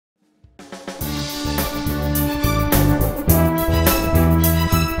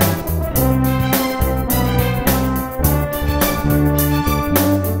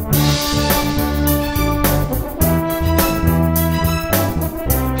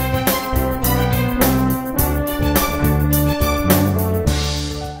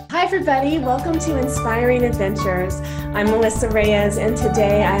everybody. Welcome to Inspiring Adventures. I'm Melissa Reyes, and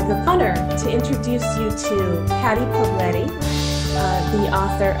today I have the honor to introduce you to Pati Poblete, the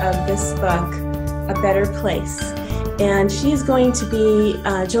author of this book, A Better Place. And she's going to be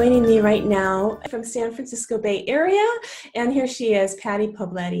joining me right now from San Francisco Bay Area. And here she is, Pati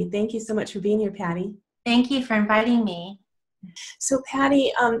Poblete. Thank you so much for being here, Pati. Thank you for inviting me. So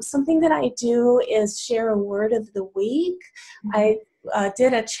Pati, something that I do is share a word of the week. I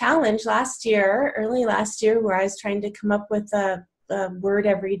did a challenge early last year, where I was trying to come up with a word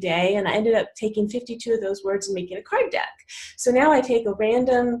every day, and I ended up taking 52 of those words and making a card deck. So now I take a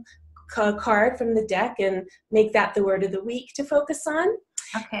random card from the deck and make that the word of the week to focus on.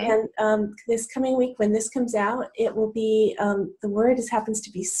 Okay. And this coming week, when this comes out, it will be, the word happens to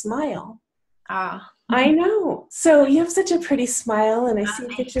be smile. Ah. I know. So you have such a pretty smile, and I see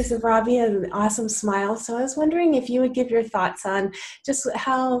pictures of Robbie and an awesome smile. So I was wondering if you would give your thoughts on just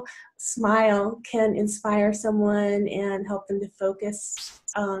how smile can inspire someone and help them to focus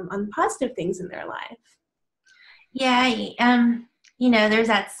on positive things in their life. Yeah, you know, there's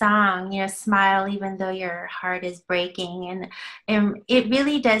that song, you know, smile even though your heart is breaking. And it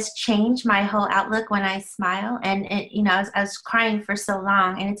really does change my whole outlook when I smile. And, you know, I was crying for so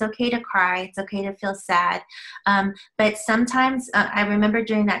long, and it's okay to cry. It's okay to feel sad. But sometimes I remember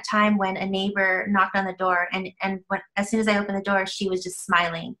during that time when a neighbor knocked on the door, and as soon as I opened the door, she was just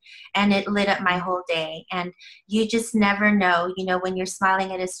smiling, and it lit up my whole day. And you just never know, you know, when you're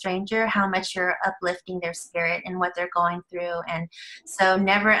smiling at a stranger, how much you're uplifting their spirit and what they're going through. And so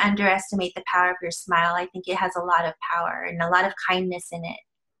never underestimate the power of your smile. I think it has a lot of power and a lot of kindness in it.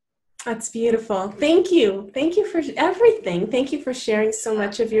 That's beautiful. Thank you. Thank you for everything. Thank you for sharing so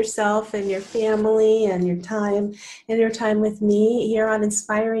much of yourself and your family and your time with me here on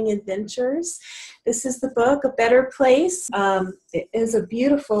Inspiring Adventures. This is the book, A Better Place. It is a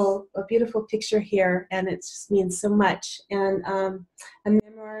beautiful picture here, and it just means so much. And a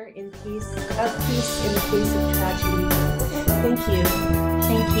memoir of peace in the face of tragedy. Thank you.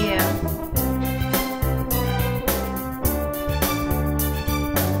 Thank you.